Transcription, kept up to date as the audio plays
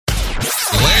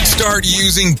start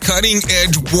using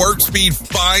cutting-edge warp speed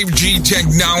 5G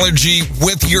technology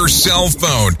with your cell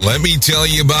phone. Let me tell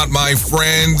you about my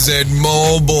friends at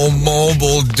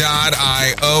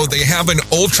mobilemobile.io. They have an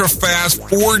ultra-fast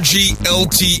 4G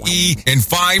LTE and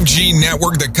 5G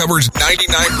network that covers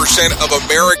 99% of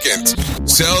Americans.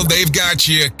 So they've got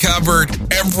you covered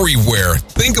everywhere.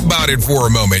 Think about it for a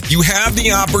moment. You have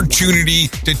the opportunity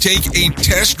to take a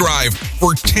test drive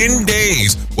for 10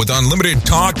 days with unlimited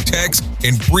talk, text,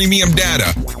 and premium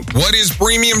data. What is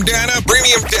premium data?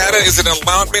 Premium data is an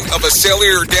allotment of a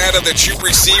cellular data that you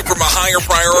receive from a higher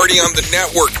priority on the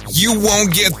network. You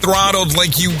won't get throttled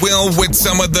like you will with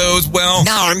some of those,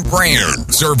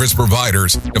 non-brand service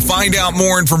providers. To find out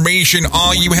more information,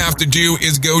 all you have to do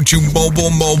is go to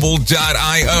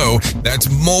mobilemobile.io. That's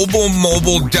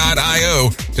mobilemobile.io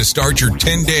to start your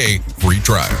 10-day free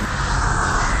trial.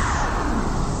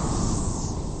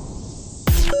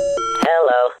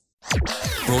 Hello.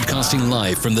 Broadcasting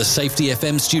live from the Safety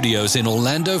FM studios in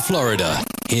Orlando, Florida,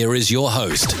 here is your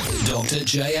host, Dr.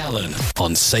 Jay Allen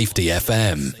on Safety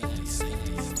FM.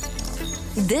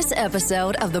 This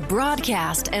episode of the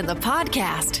broadcast and the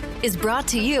podcast is brought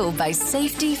to you by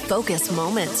Safety Focus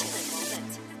Moment.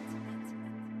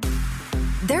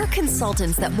 They're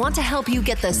consultants that want to help you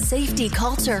get the safety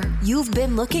culture you've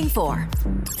been looking for.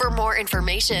 For more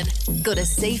information, go to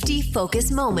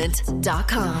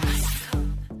safetyfocusmoment.com.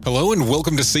 Hello and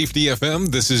welcome to Safety FM.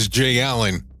 This is Jay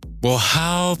Allen. Well,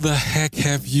 how the heck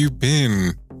have you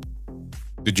been?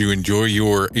 Did you enjoy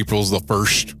your April's the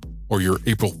 1st or your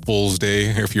April Fool's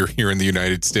Day if you're here in the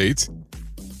United States?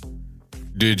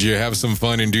 Did you have some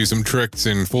fun and do some tricks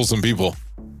and fool some people?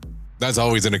 That's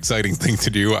always an exciting thing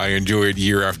to do. I enjoy it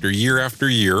year after year after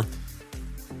year.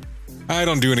 I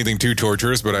don't do anything too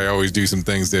torturous, but I always do some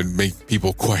things that make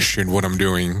people question what I'm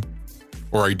doing.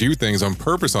 Or I do things on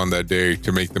purpose on that day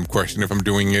to make them question if I'm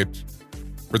doing it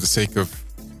for the sake of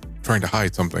trying to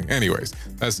hide something. Anyways,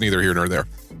 that's neither here nor there.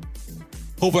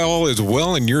 Hope all is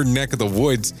well in your neck of the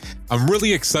woods. I'm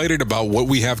really excited about what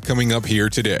we have coming up here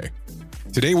today.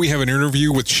 Today we have an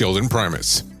interview with Sheldon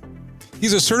Primus.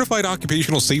 He's a certified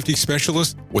occupational safety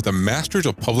specialist with a Master's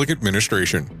of Public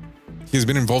Administration. He has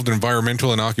been involved in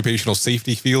environmental and occupational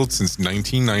safety fields since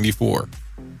 1994.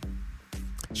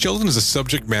 Sheldon is a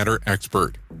subject matter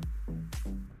expert.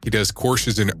 He does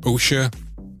courses in OSHA,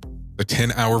 the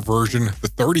 10-hour version, the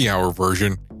 30-hour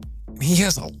version, and he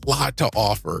has a lot to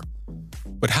offer.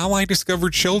 But how I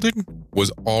discovered Sheldon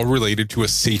was all related to a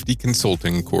safety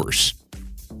consulting course.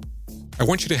 I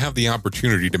want you to have the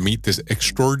opportunity to meet this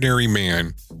extraordinary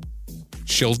man,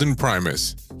 Sheldon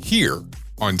Primus, here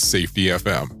on Safety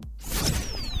FM.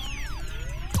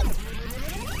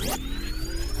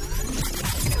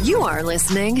 You are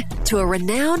listening to a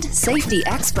renowned safety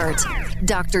expert,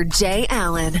 Dr. Jay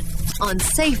Allen, on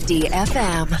Safety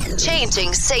FM.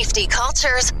 Changing safety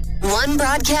cultures, one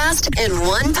broadcast and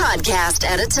one podcast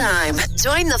at a time.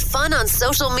 Join the fun on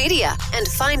social media and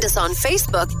find us on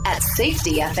Facebook at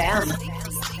Safety FM.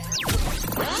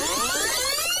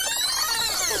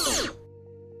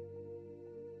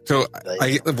 So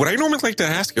what I normally like to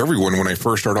ask everyone when I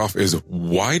first start off is,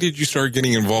 why did you start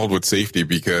getting involved with safety?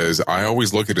 Because I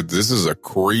always look at it, this is a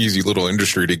crazy little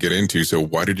industry to get into. So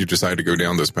why did you decide to go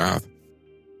down this path?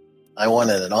 I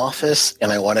wanted an office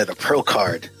and I wanted a pro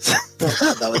card.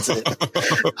 That was it.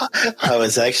 I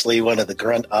was actually one of the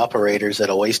grunt operators at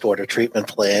a wastewater treatment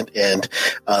plant, and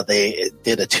they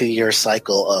did a 2-year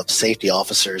cycle of safety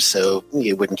officers so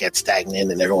you wouldn't get stagnant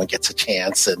and everyone gets a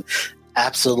chance. And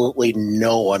absolutely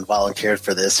no one volunteered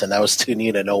for this, and I was too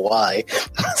new to know why.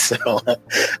 So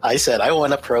I said, I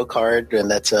want a pro card,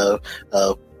 and that's a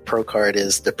pro card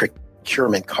is the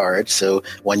procurement card. So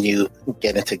when you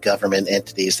get into government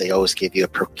entities, they always give you a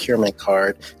procurement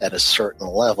card at a certain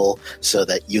level so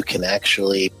that you can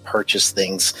actually purchase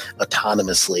things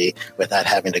autonomously without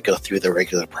having to go through the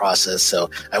regular process. So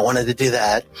I wanted to do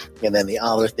that. And then the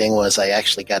other thing was I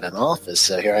actually got an office.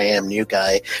 So here I am, new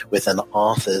guy with an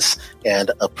office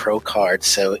and a pro card.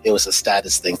 So it was a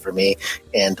status thing for me.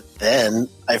 And then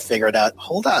I figured out,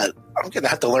 hold on, I'm going to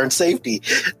have to learn safety.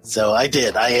 So I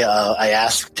did. I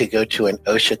asked to go to an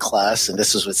OSHA class, and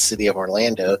this was with City of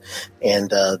Orlando. And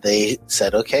they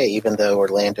said, okay, even though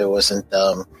Orlando wasn't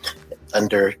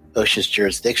under OSHA's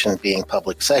jurisdiction being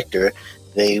public sector,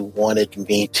 they wanted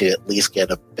me to at least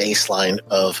get a baseline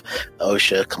of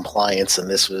OSHA compliance. And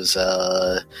this was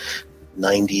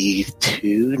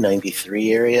 92,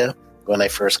 93 area when I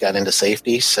first got into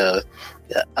safety. So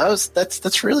yeah,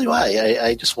 that's really why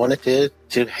I just wanted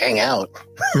to hang out.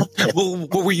 Well,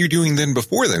 what were you doing then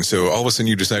before then? So all of a sudden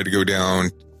you decided to go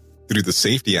down through the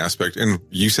safety aspect. And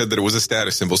you said that it was a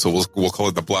status symbol, so we'll call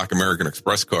it the Black American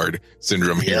Express card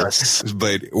syndrome here. Yes.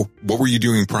 But what were you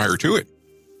doing prior to it?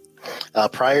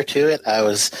 Prior to it, I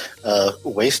was a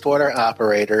wastewater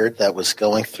operator that was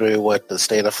going through what the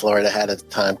state of Florida had at the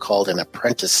time called an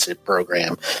apprenticeship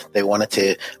program. They wanted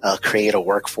to create a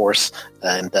workforce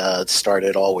and start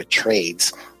it all with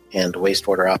trades. And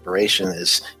wastewater operation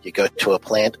is you go to a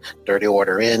plant, dirty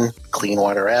water in, clean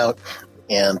water out,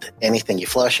 and anything you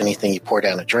flush, anything you pour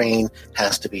down a drain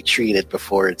has to be treated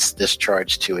before it's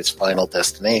discharged to its final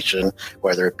destination,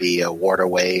 whether it be a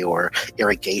waterway or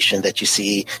irrigation that you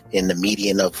see in the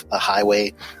median of a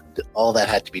highway. All that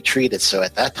had to be treated. So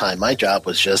at that time, my job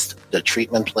was just the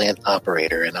treatment plant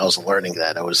operator, and I was learning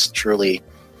that. I was truly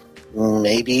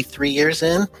maybe 3 years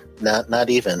in, not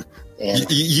even. And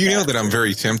you know that I'm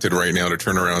very tempted right now to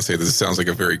turn around and say this sounds like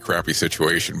a very crappy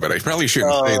situation, but I probably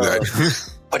shouldn't say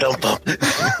that.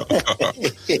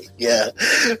 Yeah.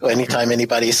 Anytime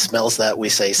anybody smells that, we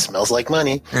say smells like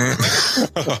money.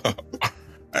 I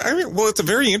mean, well, it's a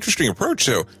very interesting approach.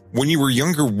 So when you were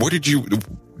younger, did you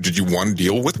want to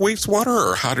deal with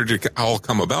wastewater, or how did it all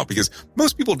come about? Because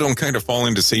most people don't kind of fall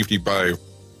into safety by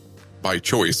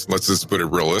choice. Let's just put it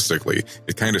realistically.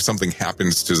 It kind of something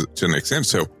happens to an extent.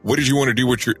 So what did you want to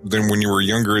do then when you were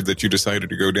younger that you decided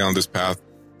to go down this path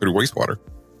through wastewater?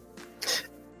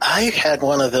 I had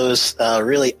one of those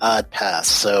really odd paths.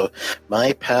 So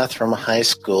my path from high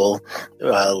school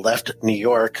left New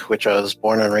York, which I was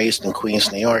born and raised in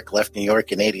Queens, New York, left New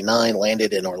York in 89,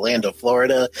 landed in Orlando,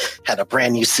 Florida, had a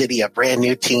brand new city, a brand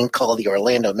new team called the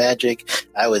Orlando Magic.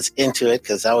 I was into it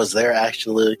because I was there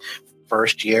actually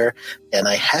first year, and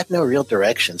I had no real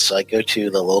direction. So I go to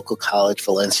the local college,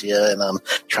 Valencia, and I'm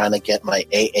trying to get my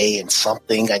AA in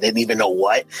something. I didn't even know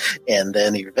what. And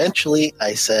then eventually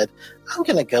I said, I'm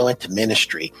going to go into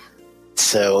ministry.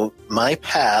 So my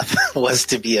path was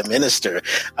to be a minister.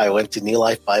 I went to New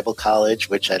Life Bible College,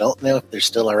 which I don't know if they're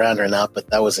still around or not, but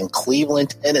that was in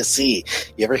Cleveland, Tennessee.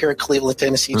 You ever hear of Cleveland,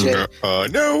 Tennessee, Jay?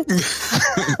 No.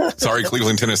 Sorry,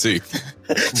 Cleveland, Tennessee.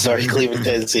 Sorry, Cleveland,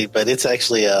 Tennessee, but it's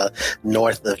actually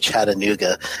north of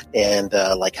Chattanooga and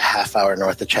like a half hour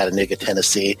north of Chattanooga,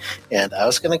 Tennessee. And I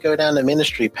was going to go down the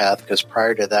ministry path because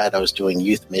prior to that, I was doing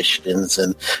youth missions,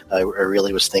 and I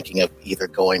really was thinking of either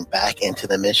going back into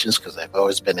the missions because I've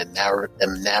always been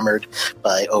enamored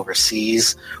by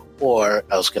overseas, or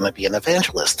I was going to be an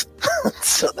evangelist.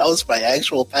 So that was my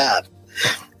actual path.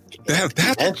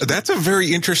 That's a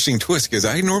very interesting twist, because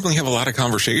I normally have a lot of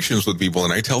conversations with people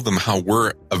and I tell them how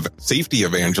we're a safety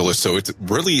evangelists. So it's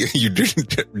really, you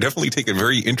definitely take a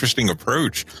very interesting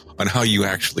approach on how you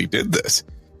actually did this.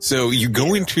 So you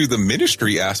go into the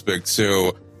ministry aspect.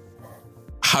 So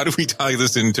how do we tie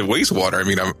this into wastewater? I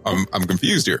mean, I'm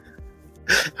confused here.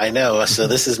 I know. So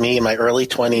this is me in my early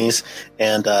 20s,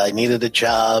 and I needed a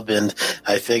job, and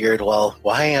I figured, well,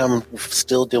 why I'm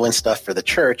still doing stuff for the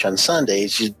church on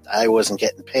Sundays? I wasn't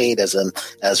getting paid as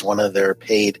one of their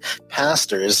paid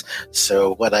pastors.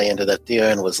 So what I ended up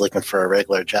doing was looking for a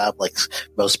regular job, like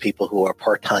most people who are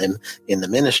part-time in the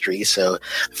ministry. So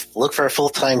look for a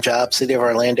full-time job. City of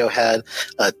Orlando had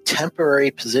a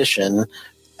temporary position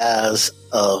as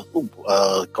a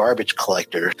garbage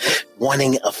collector,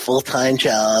 wanting a full-time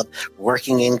job,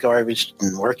 working in garbage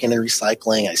and working in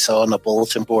recycling. I saw on the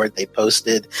bulletin board, they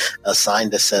posted a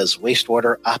sign that says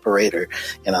wastewater operator.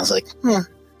 And I was like,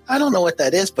 I don't know what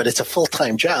that is, but it's a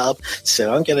full-time job,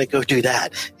 so I'm going to go do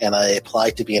that. And I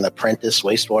applied to be an apprentice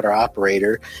wastewater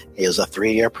operator. It was a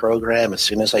 3-year program. As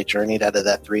soon as I journeyed out of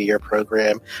that 3-year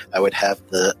program, I would have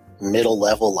the middle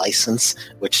level license,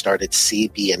 which started C,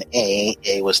 B, and A.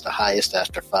 A was the highest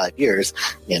after 5 years,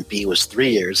 and B was 3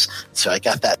 years. So I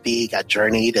got that B, got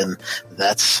journeyed, and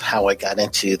that's how I got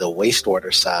into the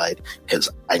wastewater side, because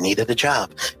I needed a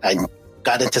job. I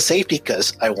got into safety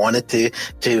because I wanted to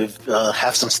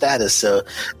have some status. So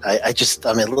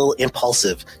I'm a little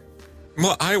impulsive.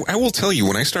 Well, I will tell you,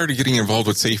 when I started getting involved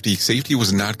with safety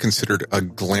was not considered a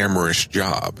glamorous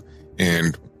job.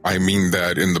 And I mean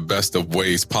that in the best of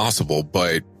ways possible,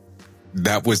 but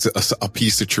that was a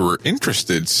piece that you were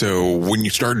interested. So when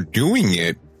you started doing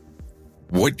it,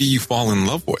 what do you fall in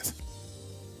love with?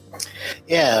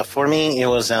 Yeah, for me, it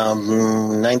was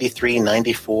 93,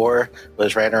 94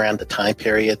 was right around the time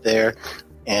period there.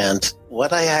 And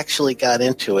what I actually got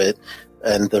into it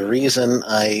And the reason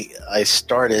I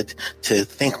started to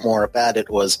think more about it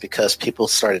was because people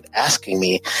started asking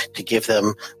me to give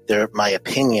them my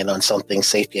opinion on something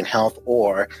safety and health,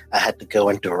 or I had to go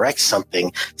and direct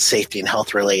something safety and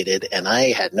health related, and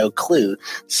I had no clue.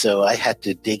 So I had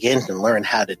to dig in and learn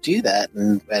how to do that,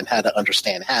 and how to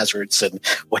understand hazards and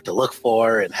what to look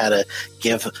for and how to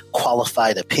give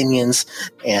qualified opinions.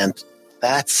 And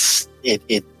that's it.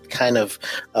 It kind of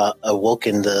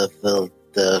awoken the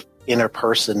inner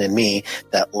person in me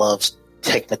that loves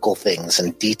technical things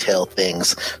and detailed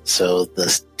things. So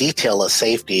the detail of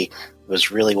safety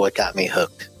was really what got me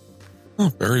hooked. Oh,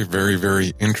 very, very,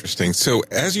 very interesting. So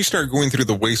as you start going through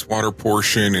the wastewater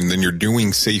portion, and then you're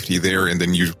doing safety there, and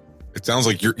then it sounds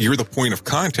like you're the point of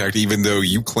contact, even though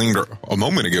you claimed a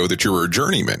moment ago that you were a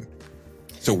journeyman.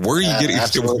 So where are you getting?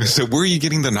 So where are you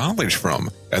getting the knowledge from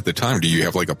at the time? Do you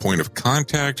have like a point of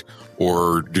contact,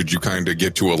 or did you kind of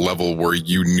get to a level where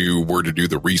you knew where to do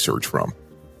the research from?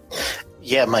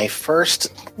 Yeah, my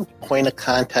first point of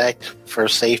contact for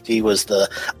safety was the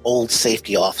old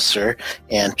safety officer,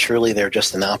 and truly they're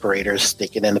just an operator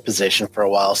sticking in a position for a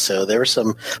while. So there were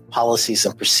some policies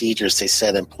and procedures they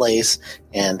set in place,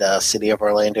 and City of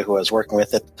Orlando, who I was working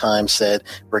with at the time, said,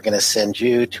 we're going to send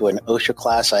you to an OSHA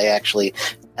class. I actually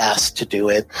asked to do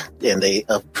it, and they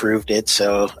approved it.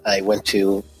 So I went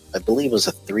to, I believe it was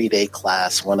a 3-day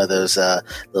class, one of those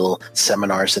little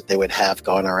seminars that they would have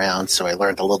going around. So I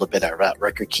learned a little bit about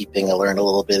record keeping. I learned a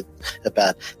little bit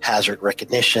about hazard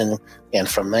recognition. And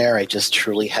from there, I just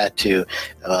truly had to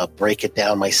break it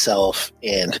down myself.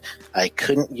 And I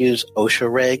couldn't use OSHA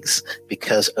regs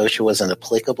because OSHA wasn't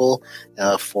applicable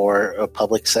for a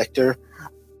public sector.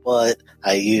 But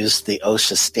I used the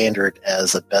OSHA standard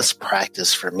as a best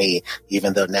practice for me,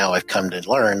 even though now I've come to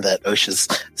learn that OSHA's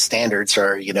standards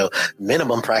are,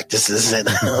 minimum practices and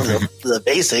the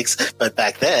basics. But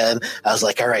back then I was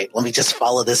like, all right, let me just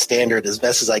follow this standard as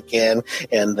best as I can,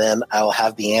 and then I'll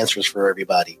have the answers for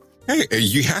everybody. Hey,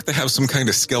 you have to have some kind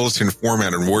of skeleton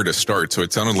format and where to start. So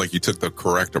it sounded like you took the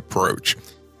correct approach.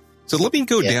 So let me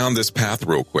go down this path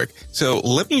real quick. So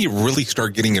let me really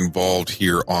start getting involved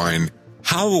here on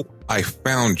how I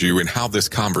found you and how this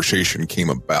conversation came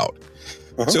about.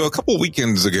 So a couple of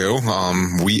weekends ago,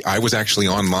 I was actually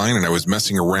online, and I was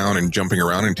messing around and jumping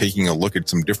around and taking a look at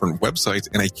some different websites,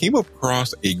 and I came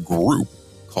across a group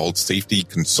called Safety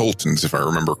Consultants, if I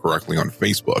remember correctly, on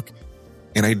Facebook.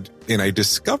 And I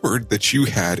discovered that you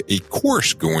had a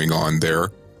course going on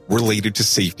there related to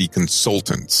safety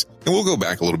consultants. And we'll go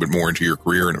back a little bit more into your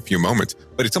career in a few moments,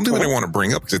 but it's something that I want to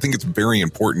bring up because I think it's very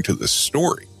important to the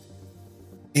story.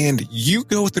 And you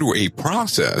go through a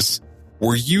process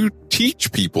where you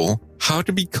teach people how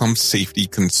to become safety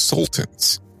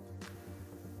consultants.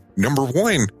 Number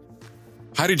one,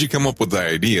 how did you come up with the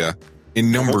idea?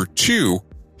 And number two,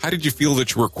 how did you feel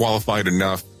that you were qualified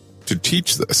enough to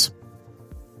teach this?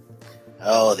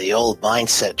 Oh, the old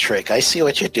mindset trick. I see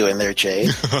what you're doing there, Jay.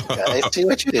 I see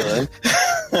what you're doing.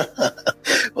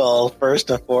 Well,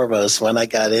 first and foremost, when I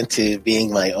got into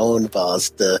being my own boss,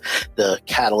 the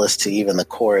catalyst to even the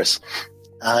course,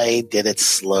 I did it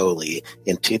slowly.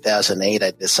 In 2008, I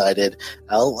decided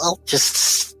I'll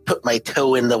just put my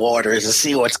toe in the waters and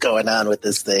see what's going on with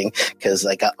this thing, because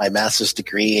I got my master's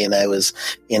degree and I was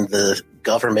in the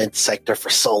government sector for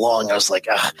so long. I was like,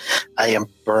 I am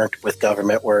burnt with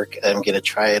government work. I'm going to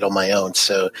try it on my own.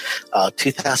 So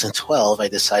 2012, I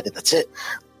decided that's it.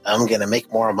 I'm going to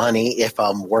make more money if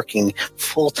I'm working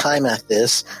full-time at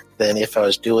this than if I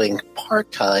was doing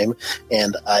part-time.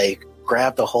 And I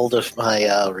grabbed a hold of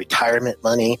my retirement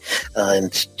money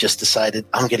and just decided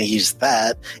I'm going to use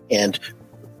that. And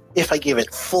if I give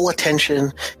it full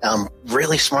attention, I'm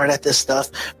really smart at this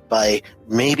stuff, by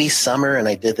maybe summer, and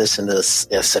I did this in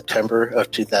September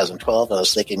of 2012. I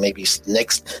was thinking maybe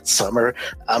next summer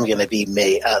I'm going to be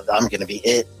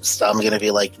it. So I'm going to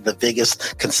be like the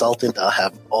biggest consultant. I'll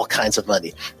have all kinds of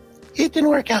money. It didn't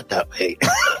work out that way.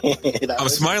 I'm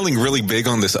smiling really big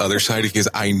on this other side because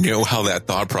I know how that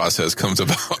thought process comes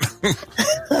about.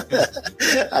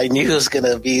 I knew it was going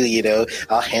to be,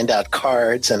 I'll hand out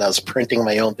cards, and I was printing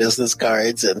my own business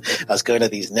cards, and I was going to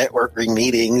these networking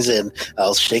meetings, and I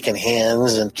was shaking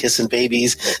hands and kissing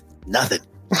babies. Nothing.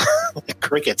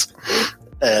 Crickets.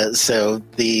 So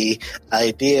the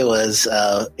idea was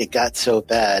it got so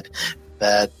bad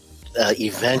that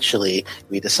eventually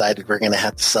we decided we're going to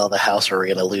have to sell the house or we're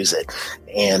going to lose it.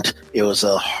 And it was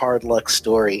a hard luck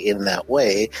story in that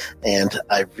way. And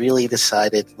I really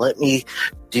decided, let me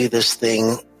do this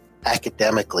thing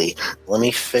academically. Let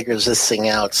me figure this thing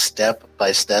out step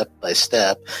by step by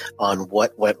step on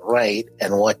what went right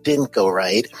and what didn't go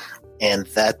right. And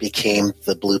that became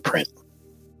the blueprint.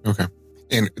 Okay.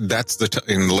 And that's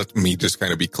and let me just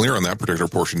kind of be clear on that particular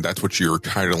portion. That's what you're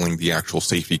titling the actual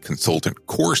safety consultant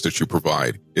course that you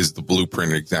provide, is the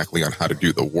blueprint exactly on how to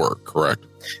do the work, correct?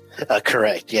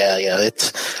 Correct. Yeah.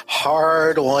 It's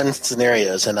hard-won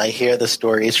scenarios, and I hear the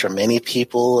stories from many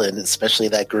people, and especially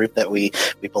that group that we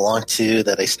belong to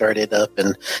that I started up.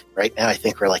 And right now, I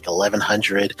think we're like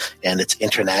 1,100, and it's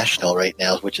international right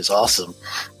now, which is awesome.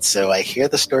 So I hear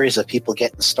the stories of people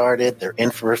getting started. They're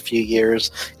in for a few years,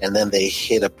 and then they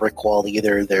hit a brick wall.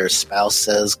 Either their spouse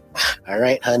says, "All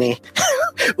right, honey,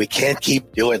 we can't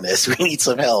keep doing this. We need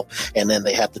some help," and then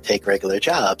they have to take regular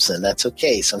jobs, and that's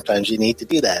okay. Sometimes you need to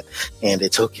do that. And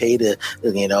it's okay to,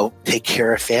 take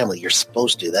care of family. You're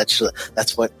supposed to. That's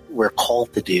what we're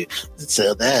called to do.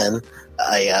 So then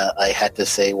I had to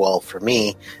say, well, for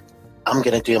me, I'm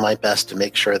going to do my best to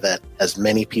make sure that as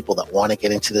many people that want to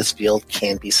get into this field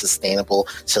can be sustainable,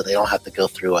 so they don't have to go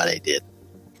through what I did.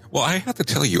 Well, I have to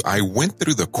tell you, I went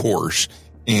through the course,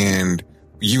 and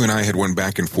you and I had went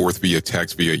back and forth via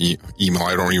text, via email.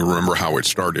 I don't even remember how it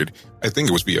started. I think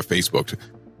it was via Facebook.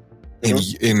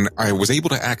 And I was able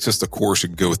to access the course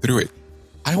and go through it.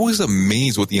 I was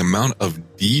amazed with the amount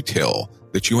of detail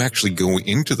that you actually go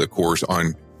into the course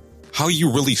on how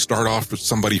you really start off with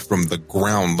somebody from the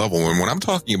ground level. And when I'm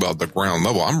talking about the ground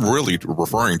level, I'm really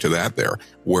referring to that there,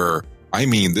 where I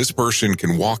mean, this person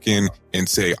can walk in and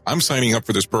say, I'm signing up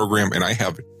for this program and I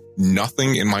have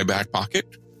nothing in my back pocket.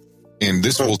 And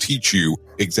this will teach you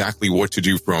exactly what to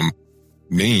do from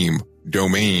name,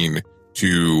 domain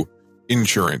to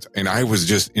insurance. And I was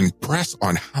just impressed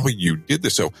on how you did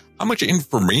this. So how much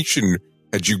information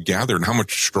had you gathered and how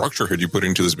much structure had you put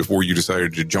into this before you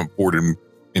decided to jump forward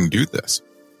and do this?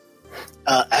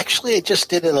 Actually, I just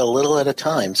did it a little at a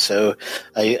time. So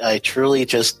I truly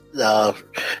just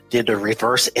did a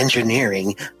reverse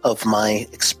engineering of my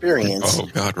experience. Oh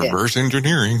God, reverse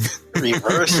engineering.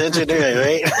 Reverse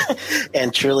engineering, right?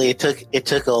 And truly it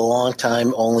took a long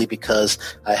time, only because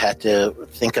I had to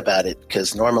think about it,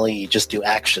 because normally you just do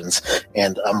actions,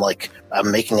 and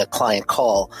I'm making a client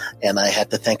call, and I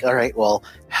had to think, all right, well,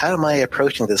 how am I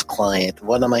approaching this client?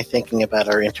 What am I thinking about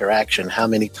our interaction? How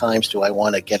many times do I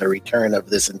want to get a return of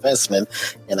this investment?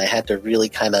 And I had to really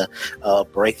kind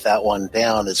of break that one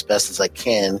down as best as I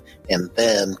can, and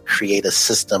then create a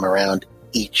system around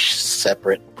each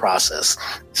separate process.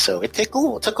 So it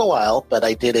took a while, but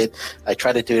I did it. I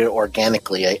tried to do it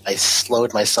organically. I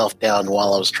slowed myself down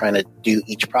while I was trying to do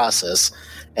each process,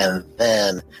 and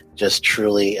then just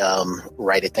truly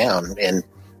write it down. And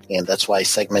that's why I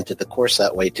segmented the course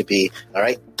that way, to be, all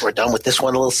right, we're done with this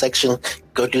one little section,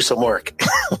 go do some work.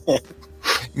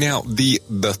 Now, the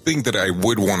thing that I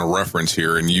would want to reference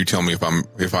here, and you tell me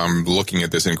if I'm looking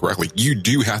at this incorrectly, you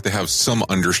do have to have some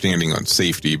understanding on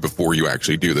safety before you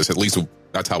actually do this. At least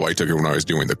that's how I took it when I was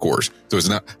doing the course. So it's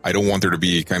not, I don't want there to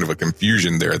be kind of a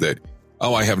confusion there that,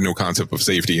 oh, I have no concept of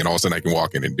safety, and all of a sudden I can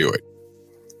walk in and do it.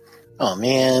 Oh,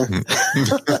 man.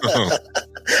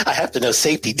 I have to know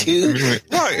safety, too.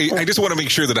 No, I just want to make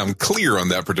sure that I'm clear on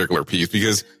that particular piece,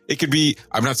 because it could be,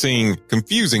 I'm not saying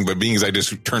confusing, but being as I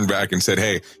just turned back and said,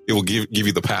 hey, it will give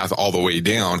you the path all the way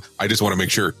down. I just want to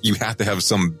make sure you have to have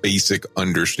some basic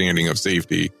understanding of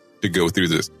safety to go through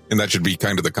this. And that should be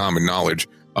kind of the common knowledge,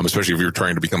 especially if you're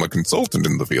trying to become a consultant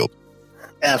in the field.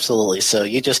 Absolutely. So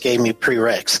you just gave me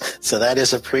prereqs. So that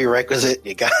is a prerequisite.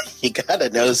 You got to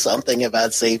know something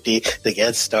about safety to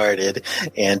get started.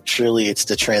 And truly, it's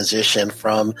the transition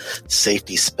from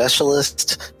safety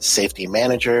specialist, safety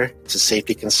manager to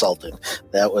safety consultant.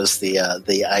 That was the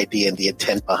idea and the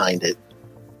intent behind it.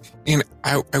 And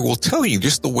I will tell you,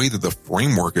 just the way that the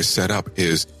framework is set up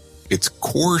is it's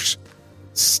course,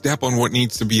 step on what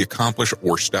needs to be accomplished,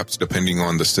 or steps depending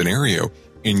on the scenario.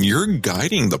 And you're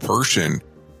guiding the person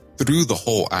through the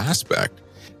whole aspect.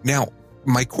 Now,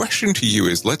 my question to you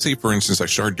is, let's say, for instance, I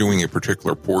start doing a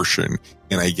particular portion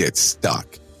and I get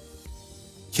stuck.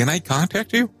 Can I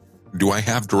contact you? Do I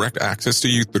have direct access to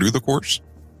you through the course?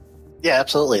 Yeah,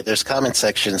 absolutely. There's comment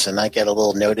sections, and I get a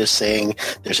little notice saying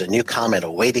there's a new comment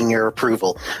awaiting your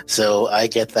approval. So I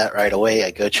get that right away. I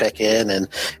go check in, and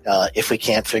if we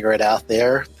can't figure it out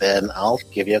there, then I'll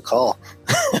give you a call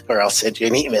or I'll send you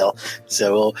an email.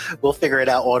 So we'll figure it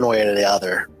out one way or the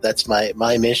other. That's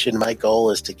my mission. My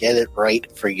goal is to get it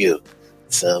right for you.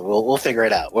 So we'll figure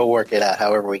it out. We'll work it out.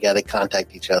 However, we got to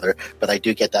contact each other. But I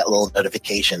do get that little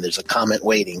notification. There's a comment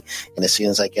waiting, and as soon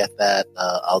as I get that,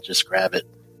 I'll just grab it.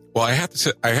 Well, I have to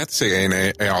say,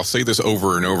 and I'll say this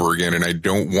over and over again, and I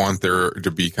don't want there to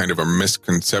be kind of a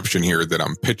misconception here that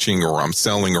I'm pitching or I'm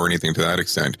selling or anything to that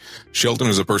extent. Sheldon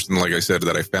is a person, like I said,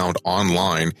 that I found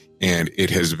online, and it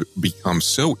has become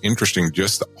so interesting,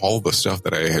 just all the stuff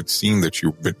that I had seen that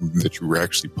you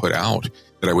actually put out,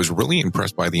 that I was really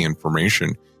impressed by the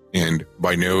information. And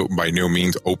by no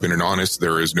means open and honest,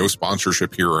 there is no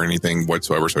sponsorship here or anything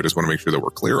whatsoever. So I just want to make sure that we're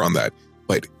clear on that.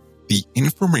 But the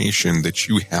information that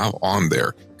you have on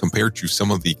there compared to some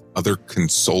of the other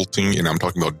consulting, and I'm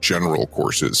talking about general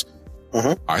courses,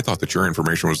 I thought that your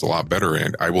information was a lot better.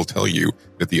 And I will tell you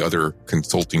that the other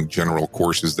consulting general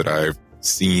courses that I've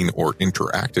seen or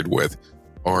interacted with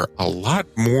are a lot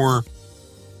more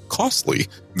costly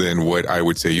than what I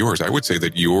would say yours. I would say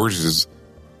that yours is,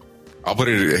 I'll put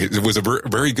it was a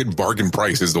very good bargain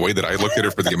price is the way that I looked at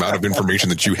it for the amount of information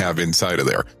that you have inside of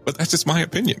there. But that's just my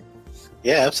opinion.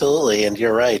 Yeah, absolutely. And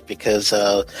you're right, because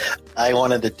I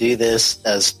wanted to do this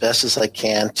as best as I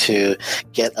can to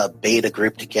get a beta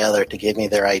group together to give me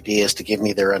their ideas, to give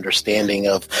me their understanding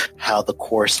of how the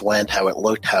course went, how it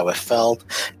looked, how it felt,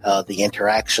 the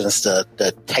interactions,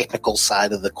 the technical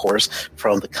side of the course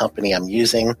from the company I'm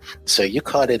using. So you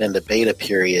caught it in the beta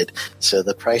period. So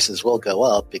the prices will go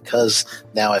up because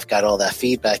now I've got all that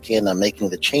feedback in, I'm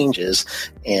making the changes,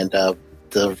 and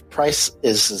the price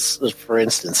is, for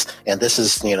instance, and this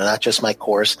is, not just my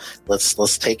course.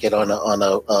 Let's take it on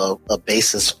a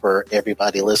basis for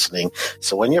everybody listening.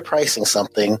 So when you're pricing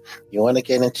something, you want to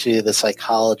get into the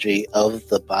psychology of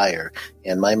the buyer.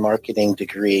 And my marketing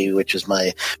degree, which is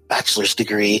my bachelor's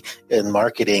degree in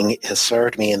marketing, has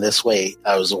served me in this way.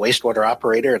 I was a wastewater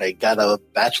operator, and I got a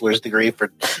bachelor's degree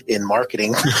in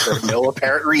marketing for no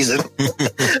apparent reason.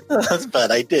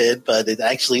 But I did, but it's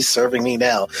actually serving me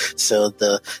now. So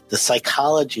the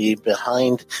psychology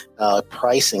behind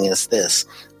pricing is this.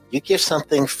 You give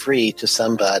something free to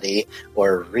somebody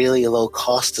or really low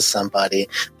cost to somebody,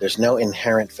 there's no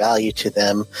inherent value to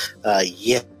them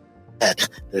yet.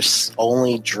 There's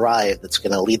only drive that's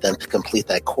going to lead them to complete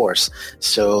that course.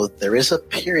 So there is a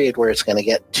period where it's going to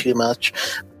get too much,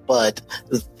 but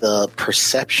the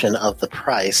perception of the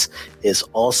price is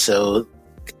also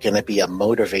going to be a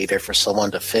motivator for someone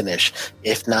to finish,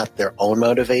 if not their own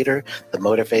motivator, the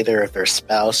motivator of their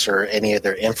spouse or any of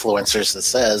their influencers that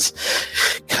says,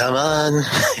 come on,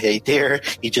 hey dear,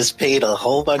 you just paid a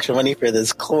whole bunch of money for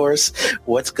this course.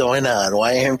 What's going on?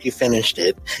 Why haven't you finished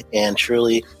it? And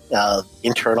truly,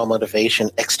 internal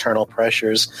motivation, external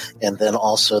pressures, and then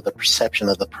also the perception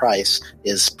of the price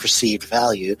is perceived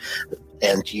value.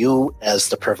 And you, as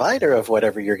the provider of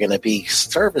whatever you're going to be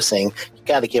servicing, you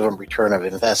got to give them return of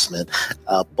investment.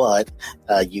 But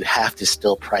you have to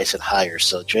still price it higher.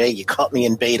 So, Jay, you caught me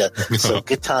in beta. So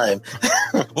good time.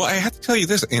 Well, I have to tell you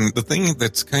this. And the thing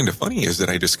that's kind of funny is that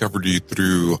I discovered you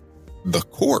through the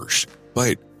course.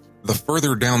 But the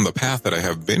further down the path that I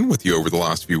have been with you over the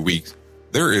last few weeks,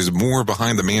 there is more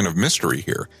behind the man of mystery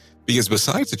here. Because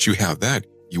besides that you have that,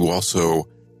 you also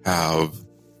have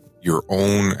your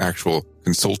own actual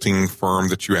consulting firm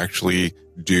that you actually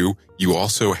do. You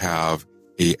also have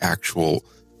a actual,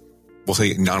 we'll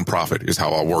say nonprofit is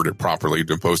how I'll word it properly,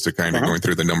 opposed to kind of going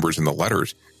through the numbers and the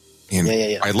letters. And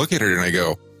I look at it and I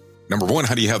go, number one,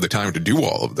 how do you have the time to do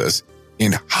all of this?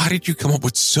 And how did you come up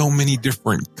with so many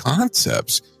different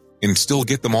concepts and still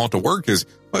get them all to work? Because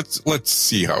let's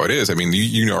see how it is. I mean,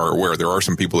 you are aware there are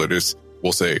some people that just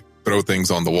will say, throw things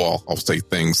on the wall. I'll say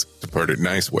things to put it a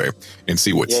nice way and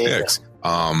see what sticks.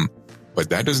 But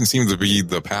that doesn't seem to be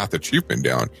the path that you've been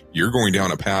down. You're going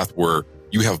down a path where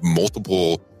you have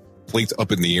multiple plates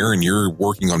up in the air and you're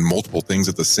working on multiple things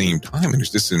at the same time. And it's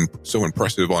just so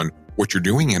impressive on what you're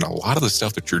doing. And a lot of the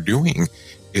stuff that you're doing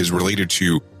is related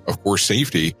to, of course,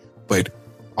 safety, but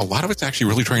a lot of it's actually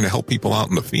really trying to help people out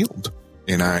in the field.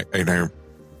 And I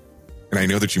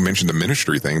know that you mentioned the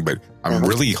ministry thing, but I'm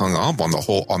really hung up on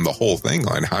the whole thing,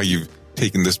 on how you've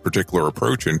taken this particular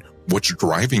approach and what's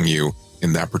driving you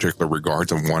in that particular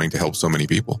regards and wanting to help so many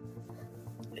people.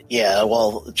 Yeah,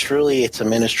 well, truly, it's a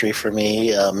ministry for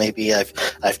me. Maybe I've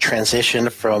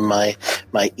transitioned from my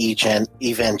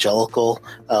evangelical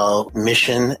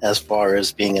mission as far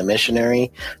as being a missionary.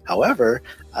 However,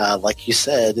 like you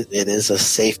said, it is a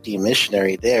safety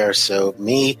missionary there. So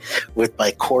me, with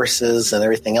my courses and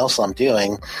everything else I'm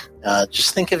doing,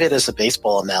 just think of it as a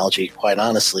baseball analogy. Quite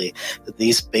honestly,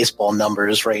 these baseball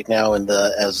numbers right now,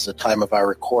 as the time of our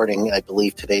recording, I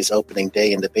believe today's opening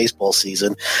day in the baseball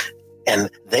season.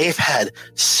 And they've had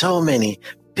so many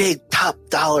big top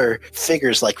dollar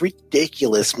figures, like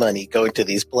ridiculous money going to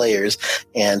these players.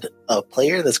 And a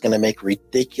player that's going to make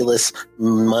ridiculous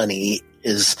money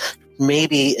is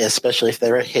maybe, especially if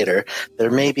they're a hitter,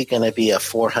 they're maybe going to be a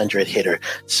 400 hitter.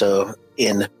 So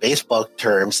in baseball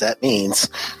terms, that means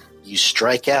you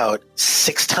strike out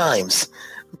 6 times,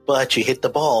 but you hit the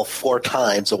ball 4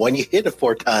 times. And when you hit it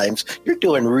 4 times, you're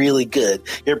doing really good.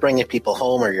 You're bringing people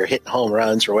home, or you're hitting home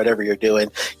runs, or whatever you're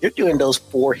doing. You're doing those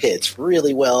 4 hits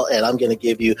really well, and I'm going to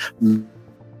give you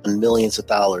millions of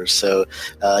dollars. So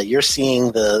you're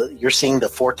seeing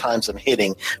the 4 times I'm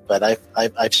hitting, but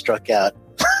I've struck out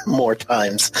more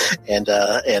times, and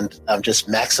I'm just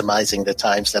maximizing the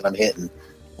times that I'm hitting.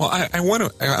 Well,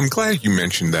 I'm glad you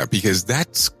mentioned that, because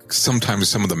that's sometimes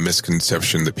some of the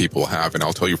misconception that people have. And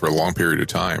I'll tell you, for a long period of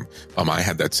time, I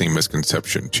had that same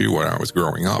misconception too when I was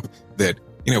growing up, that,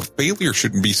 failure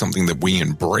shouldn't be something that we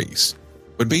embrace.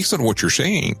 But based on what you're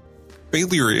saying,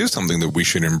 failure is something that we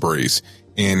should embrace,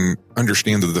 and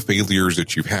understand that the failures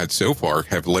that you've had so far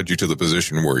have led you to the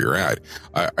position where you're at.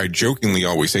 I jokingly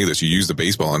always say this. You use the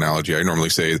baseball analogy. I normally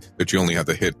say that you only have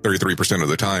to hit 33% of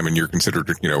the time, and you're considered,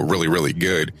 really, really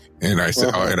good. And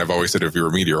and I've always said, if you're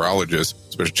a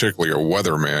meteorologist, particularly a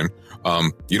weatherman,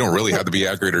 you don't really have to be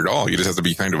accurate at all. You just have to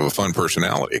be kind of a fun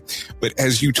personality. But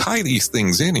as you tie these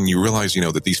things in and you realize,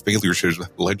 that these failures have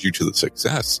led you to the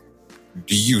success,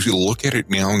 do you look at it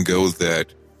now and go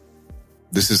that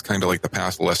this is kind of like the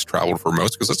path less traveled for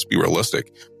most? Because let's be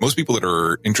realistic. Most people that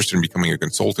are interested in becoming a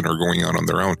consultant or going out on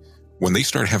their own, when they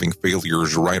start having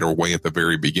failures right away at the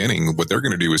very beginning, what they're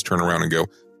going to do is turn around and go,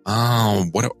 oh,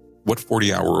 what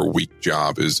 40-hour-a-week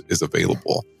job is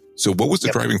available? So what was the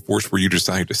driving force for you to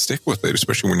decide to stick with it,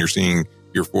 especially when you're seeing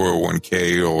your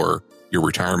 401k or your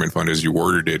retirement fund, as you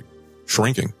worded it,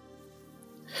 shrinking?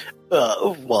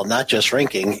 Well, not just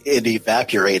shrinking, it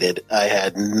evaporated. I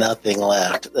had nothing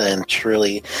left. And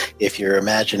truly, if you're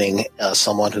imagining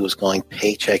someone who's going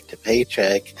paycheck to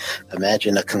paycheck,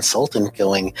 imagine a consultant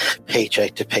going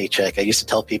paycheck to paycheck. I used to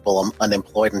tell people I'm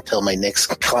unemployed until my next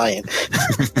client.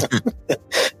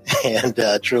 And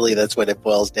truly, that's what it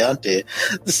boils down to.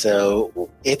 So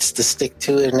it's the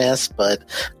stick-to-itness, but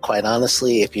quite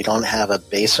honestly, if you don't have a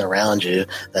base around you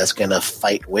that's going to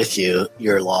fight with you,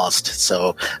 you're lost.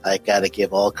 So I got to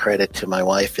give all credit to my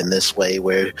wife in this way,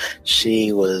 where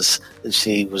she was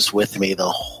with me the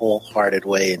wholehearted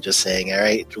way and just saying, all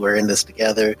right, we're in this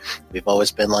together. We've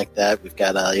always been like that. We've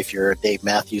got, if you're a Dave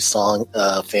Matthews song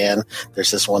fan,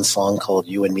 there's this one song called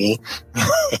You and Me.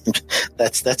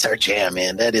 That's our jam,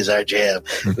 man. That is our jam.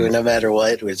 Mm-hmm. No matter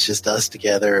what, it's just us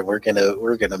together, and we're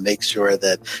gonna make sure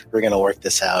that we're gonna work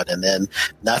this out. And then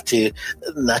not to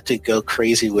go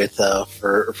crazy with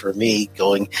for me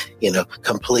going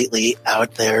completely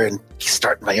out there and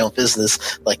starting my own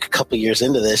business. Like a couple years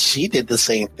into this, she did the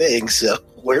same thing. So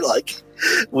we're like,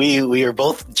 we are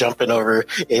both jumping over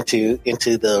into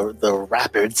the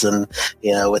rapids, and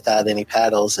without any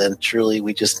paddles, and truly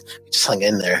we just hung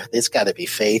in there. It's got to be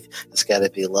faith, it's got to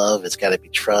be love, it's got to be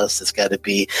trust, it's got to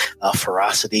be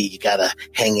ferocity. You got to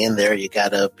hang in there, you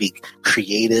got to be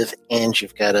creative, and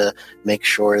you've got to make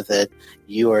sure that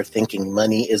you are thinking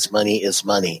money is money is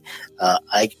money.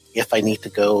 If I need to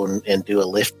go and do a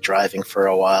Lyft driving for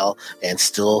a while and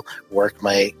still work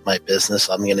my business,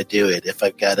 I'm going to do it. If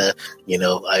I've got to,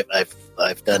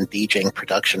 I've done DJing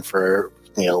production for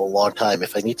a long time.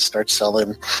 If I need to start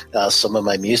selling some of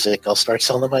my music, I'll start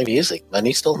selling my music.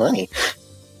 Money's still money.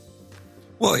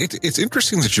 Well, it's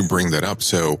interesting that you bring that up.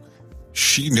 So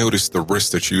she noticed the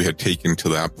risk that you had taken to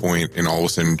that point, and all of a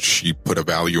sudden she put a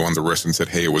value on the risk and said,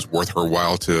 hey, it was worth her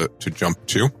while to jump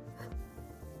to.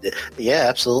 Yeah,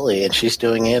 absolutely. And she's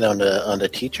doing it on the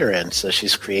teacher end. So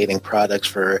she's creating products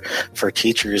for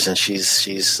teachers, and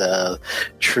she's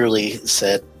truly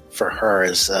said for her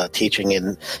as teaching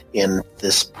in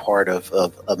this part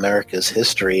of America's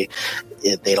history,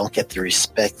 they don't get the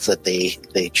respect that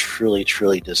they truly,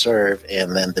 truly deserve.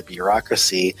 And then the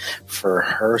bureaucracy for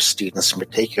her students in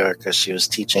particular, because she was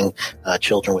teaching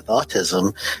children with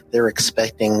autism, they're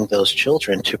expecting those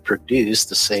children to produce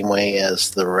the same way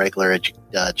as the regular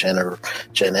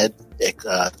gen ed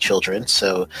children.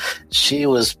 So she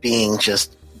was being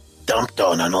just dumped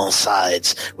on all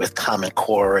sides with Common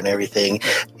Core and everything,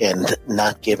 and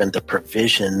not given the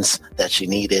provisions that she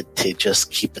needed to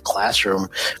just keep the classroom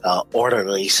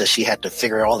orderly. So she had to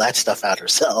figure all that stuff out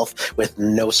herself with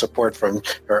no support from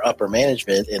her upper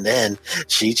management, and then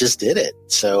she just did it.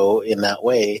 So in that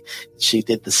way, she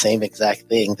did the same exact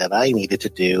thing that I needed to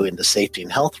do in the safety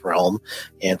and health realm.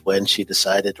 And when she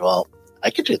decided, well, I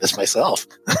could do this myself.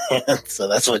 So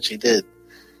that's what she did.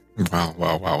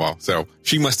 Wow. So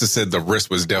she must have said the risk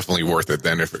was definitely worth it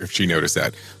then if she noticed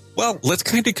that. Well, let's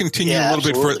kind of continue a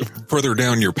little bit further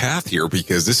down your path here,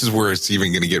 because this is where it's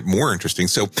even going to get more interesting.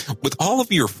 So with all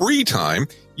of your free time,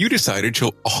 you decided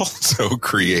to also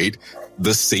create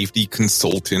the Safety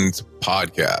Consultant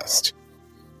podcast.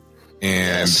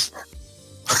 And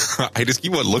I just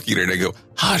keep on looking at it and I go,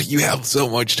 how do you have so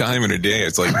much time in a day?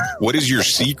 It's like, what is your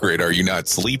secret? Are you not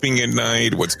sleeping at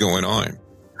night? What's going on?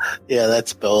 Yeah,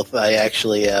 that's both. I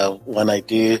actually, when I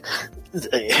do,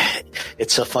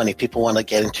 it's so funny. People want to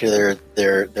get into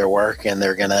their work, and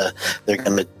they're gonna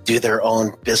do their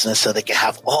own business so they can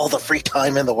have all the free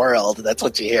time in the world. That's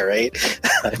what you hear, right?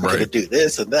 I'm gonna do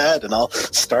this and that, and I'll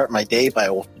start my day by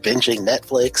binging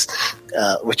Netflix,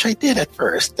 which I did at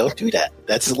first. Don't do that.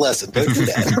 That's the lesson. Don't do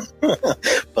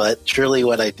that. But truly,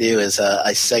 what I do is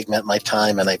I segment my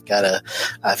time, and I've got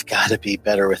to be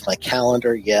better with my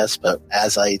calendar. Yes, but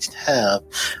as I have,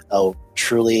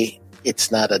 truly.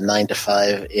 It's not a 9 to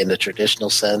 5 in the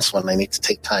traditional sense. When I need to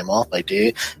take time off, I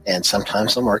do. And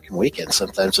sometimes I'm working weekends.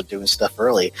 Sometimes I'm doing stuff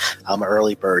early. I'm an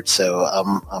early bird. So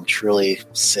I'm truly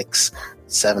 6,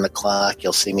 7 o'clock.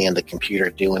 You'll see me on the computer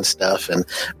doing stuff. And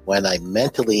when I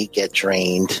mentally get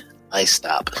drained, I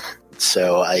stop.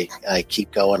 So I keep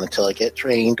going until I get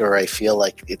drained, or I feel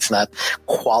like it's not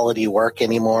quality work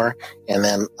anymore. And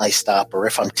then I stop. Or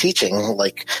if I'm teaching,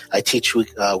 like I teach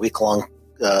week-long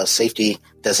safety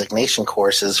designation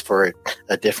courses for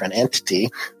a different entity,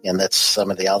 and that's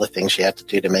some of the other things you have to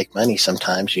do to make money.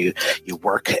 Sometimes you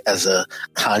work as a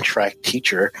contract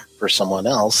teacher for someone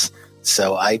else.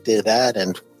 So I did that,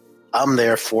 and I'm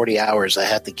there 40 hours. I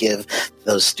have to give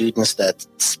those students that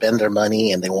spend their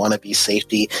money and they want to be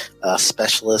safety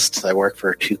specialists. I work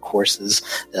for 2 courses.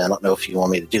 I don't know if you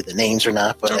want me to do the names or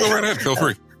not, but go right ahead. Feel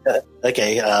free.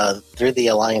 Okay, through the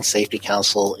Alliance Safety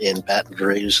Council in Baton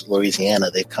Rouge,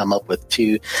 Louisiana, they've come up with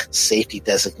 2 safety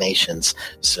designations.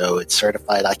 So it's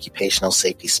Certified Occupational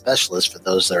Safety Specialist for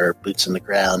those that are boots in the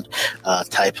ground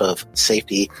type of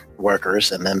safety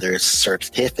workers, and then there's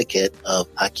Certificate of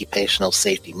Occupational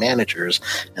Safety Managers,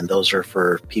 and those are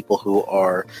for people who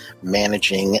are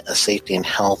managing a safety and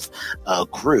health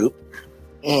group,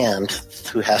 and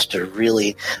who has to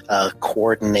really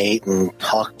coordinate and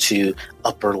talk to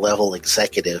upper level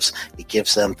executives. It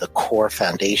gives them the core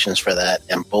foundations for that,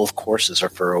 and both courses are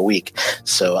for a week.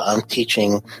 So I'm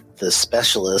teaching the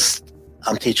specialists.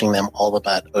 I'm teaching them all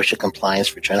about OSHA compliance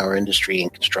for general industry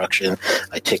and construction.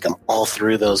 I take them all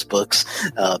through those books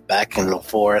back and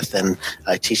forth, and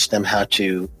I teach them how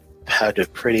to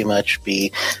pretty much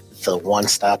be the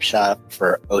one-stop shop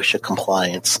for OSHA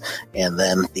compliance. And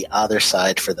then the other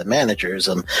side for the managers,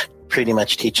 I'm pretty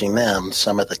much teaching them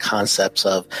some of the concepts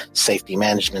of safety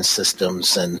management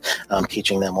systems, and I'm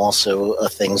teaching them also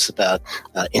things about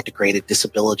integrated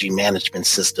disability management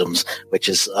systems, which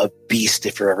is a beast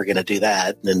if you're ever going to do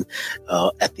that. And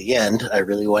at the end, I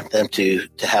really want them to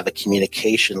have a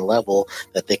communication level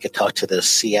that they could talk to the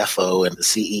CFO and the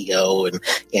CEO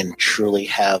and truly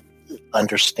have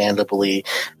understandably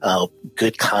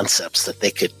good concepts that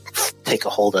they could take a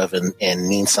hold of and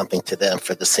mean something to them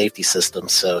for the safety system.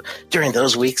 So during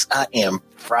those weeks, I am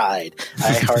fried.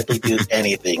 I hardly do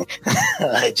anything.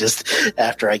 I just,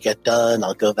 after I get done,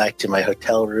 I'll go back to my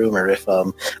hotel room, or if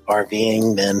I'm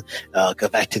RVing, then I'll go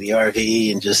back to the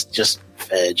RV and just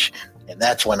veg. And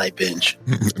that's when I binge.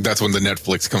 That's when the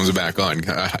Netflix comes back on.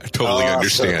 I totally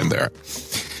understand there.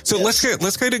 So yes.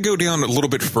 Let's kind of go down a little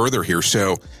bit further here.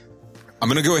 So I'm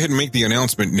going to go ahead and make the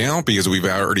announcement now, because we've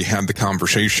already had the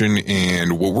conversation.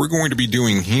 And what we're going to be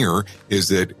doing here is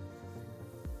that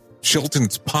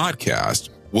Sheldon's podcast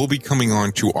will be coming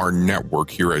on to our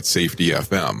network here at Safety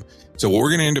FM. So what we're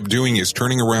going to end up doing is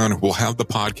turning around. We'll have the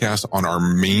podcast on our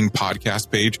main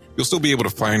podcast page. You'll still be able to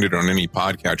find it on any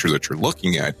podcatcher that you're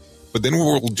looking at. But then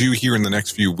what we'll do here in the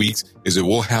next few weeks is that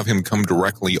we'll have him come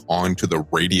directly onto the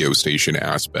radio station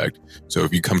aspect. So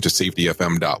if you come to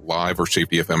safetyfm.live or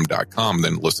safetyfm.com,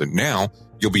 then listen now,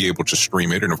 you'll be able to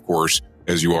stream it. And of course,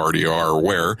 as you already are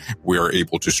aware, we are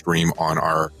able to stream on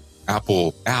our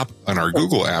Apple app, on our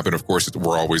Google app, and of course,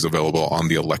 we're always available on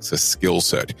the Alexa skill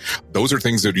set. Those are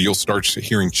things that you'll start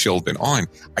hearing Sheldon on.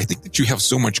 I think that you have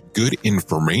so much good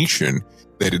information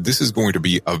that this is going to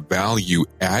be a value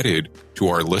added to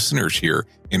our listeners here.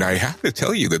 And I have to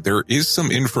tell you that there is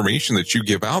some information that you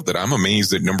give out that I'm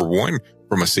amazed that, number one,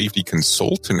 from a safety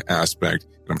consultant aspect,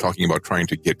 and I'm talking about trying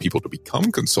to get people to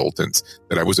become consultants,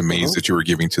 that I was amazed that you were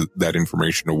giving that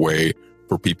information away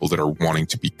for people that are wanting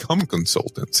to become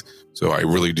consultants. So I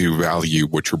really do value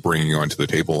what you're bringing onto the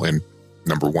table. And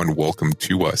number one, welcome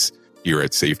to us here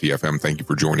at Safety FM. Thank you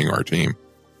for joining our team.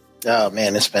 Oh,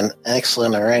 man, it's been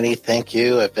excellent already. Thank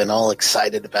you. I've been all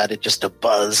excited about it, just a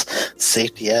buzz.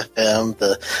 Safety FM,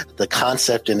 the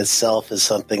concept in itself is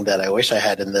something that I wish I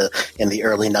had in the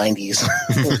early 90s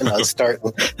when I was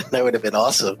starting. That would have been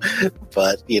awesome.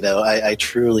 But, I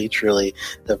truly, truly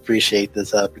appreciate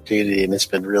this opportunity, and it's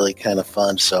been really kind of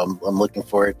fun. So I'm looking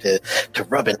forward to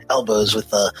rubbing elbows with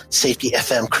the Safety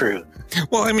FM crew.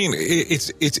 Well, I mean,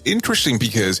 it's interesting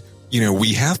because,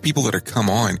 we have people that have come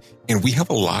on, and we have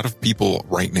a lot of people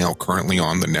right now currently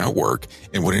on the network.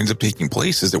 And what ends up taking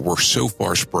place is that we're so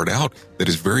far spread out that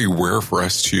it's very rare for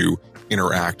us to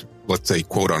interact, let's say,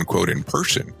 quote unquote, in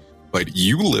person. But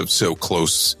you live so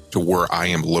close to where I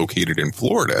am located in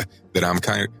Florida that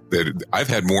that I've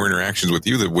had more interactions with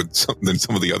you than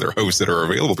some of the other hosts that are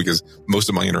available, because most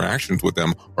of my interactions with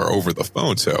them are over the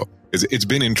phone. So it's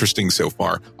been interesting so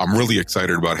far. I'm really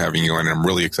excited about having you on, and I'm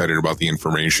really excited about the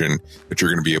information that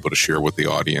you're going to be able to share with the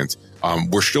audience.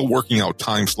 We're still working out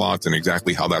time slots and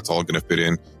exactly how that's all going to fit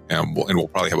in, and we'll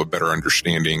probably have a better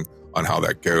understanding on how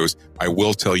that goes. I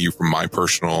will tell you from my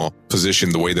personal position,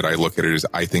 the way that I look at it is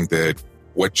I think that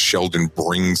what Sheldon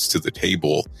brings to the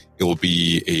table, it'll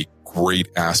be a great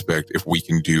aspect if we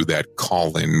can do that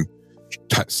call-in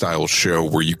style show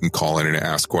where you can call in and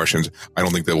ask questions. I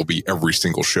don't think that will be every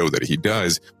single show that he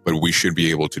does, but we should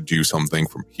be able to do something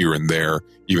from here and there,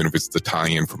 even if it's the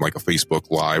tie-in from like a Facebook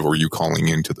Live or you calling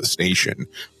into the station,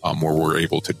 where we're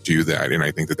able to do that. And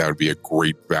I think that would be a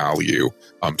great value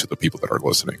to the people that are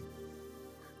listening.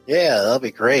 Yeah, that'll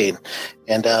be great.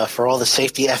 And for all the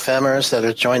Safety FMers that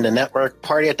have joined the network,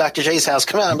 party at Dr. J's house.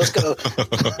 Come on, let's go.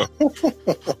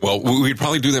 Well, we'd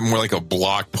probably do that more like a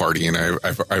block party. And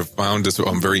I've found this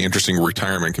very interesting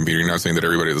retirement community. Not saying that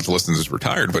everybody that listens is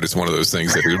retired, but it's one of those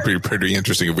things that it would be pretty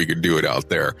interesting if we could do it out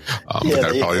there. But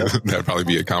that'd probably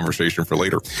be a conversation for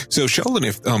later. So, Sheldon,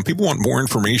 if people want more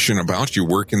information about you,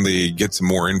 where can they get some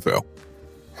more info?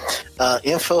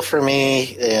 Info for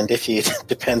me, and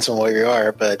depends on where you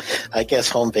are, but I guess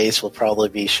home base will probably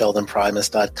be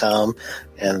sheldonprimus.com.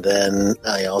 And then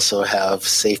I also have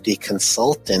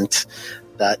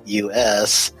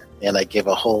safetyconsultant.us, and I give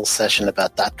a whole session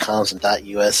about .coms and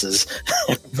 .us's,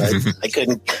 but I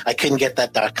couldn't get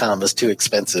that .com. It was too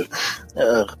expensive.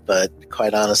 But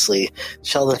quite honestly,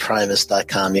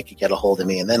 sheldonprimus.com, you could get a hold of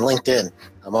me. And then LinkedIn.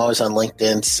 I'm always on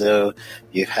LinkedIn, so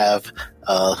you have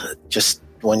just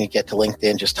when you get to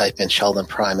LinkedIn, just type in Sheldon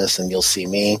Primus and you'll see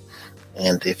me.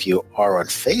 And if you are on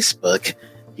Facebook,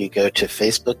 you go to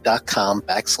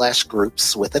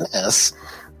facebook.com/groups with an S,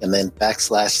 and then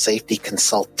 /safety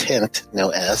consultant, no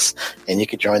S. And you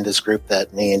could join this group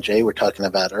that me and Jay were talking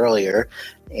about earlier.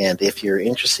 And if you're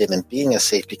interested in being a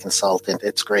safety consultant,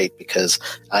 it's great because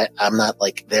I'm not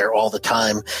like there all the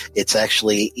time. It's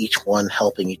actually each one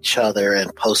helping each other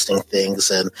and posting things.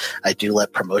 And I do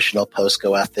let promotional posts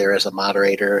go out there as a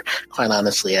moderator. Quite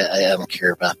honestly, I don't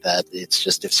care about that. It's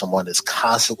just if someone is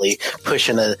constantly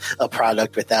pushing a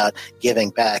product without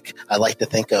giving back, I like to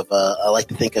think of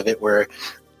it where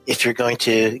if you're going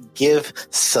to give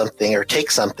something or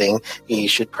take something, you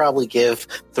should probably give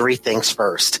 3 things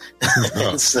first.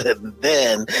 So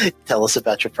then tell us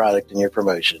about your product and your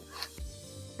promotion.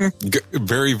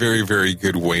 Very, very, very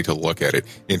good way to look at it.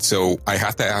 And so I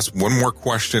have to ask one more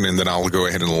question and then I'll go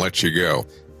ahead and let you go.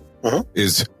 Mm-hmm.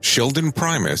 Is Sheldon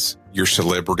Primus your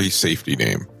celebrity safety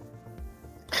name?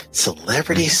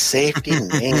 Celebrity safety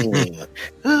name.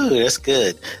 Ooh, that's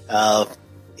good.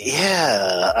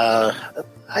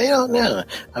 I don't know.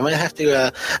 I might have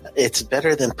to. It's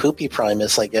better than Poopy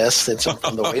Primus, I guess, since I'm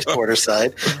from the wastewater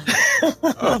side.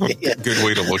 Yeah. Good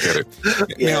way to look at it.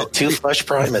 Yeah, now, Toothbrush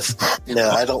Primus. No,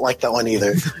 I don't like that one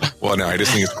either. Well, no, I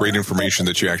just think it's great information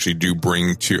that you actually do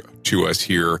bring to us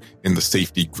here in the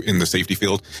safety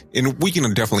field, and we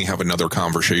can definitely have another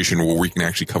conversation where we can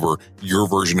actually cover your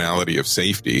versionality of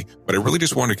safety. But I really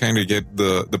just want to kind of get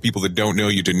the people that don't know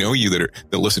you to know you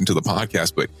that listen to the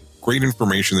podcast. But great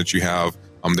information that you have.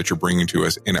 That you're bringing to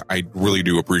us. And I really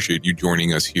do appreciate you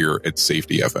joining us here at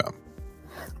Safety FM.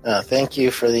 Thank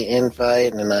you for the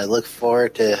invite, and I look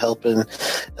forward to helping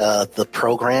the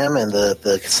program and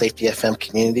the Safety FM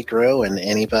community grow, and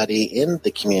anybody in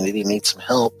the community needs some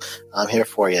help, I'm here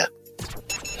for you.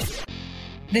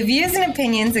 The views and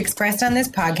opinions expressed on this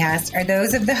podcast are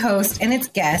those of the host and its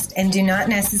guest and do not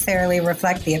necessarily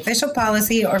reflect the official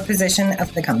policy or position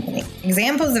of the company.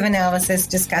 Examples of analysis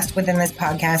discussed within this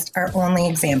podcast are only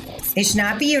examples. They should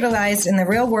not be utilized in the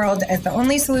real world as the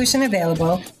only solution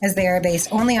available, as they are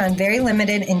based only on very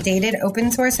limited and dated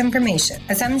open source information.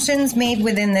 Assumptions made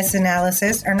within this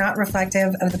analysis are not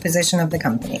reflective of the position of the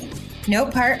company. No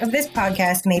part of this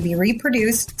podcast may be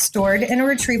reproduced, stored in a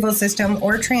retrieval system,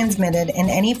 or transmitted in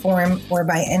any form or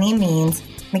by any means,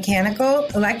 mechanical,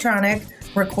 electronic,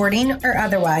 recording, or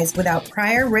otherwise, without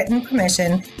prior written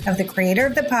permission of the creator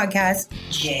of the podcast,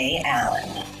 Jay Allen.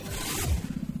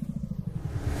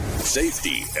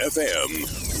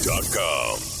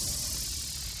 SafetyFM.com.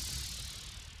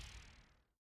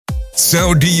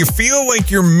 So, do you feel like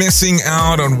you're missing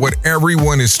out on what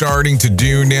everyone is starting to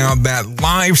do now, that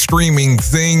live streaming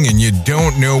thing, and you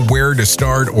don't know where to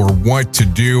start or what to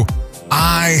do?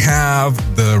 I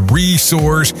have the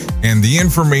resource and the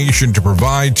information to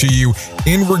provide to you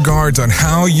in regards on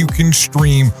how you can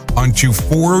stream onto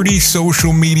 40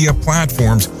 social media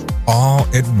platforms all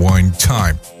at one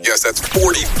time. Yes, that's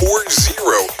 40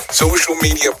 social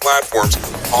media platforms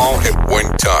all at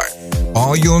one time.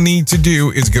 All you'll need to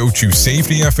do is go to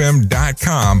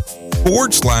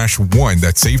safetyfm.com/1.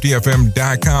 That's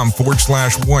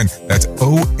safetyfm.com/1. That's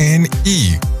ONE.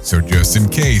 So just in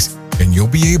case, and you'll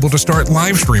be able to start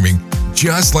live streaming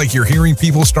just like you're hearing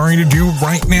people starting to do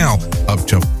right now, up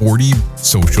to 40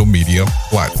 social media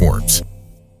platforms.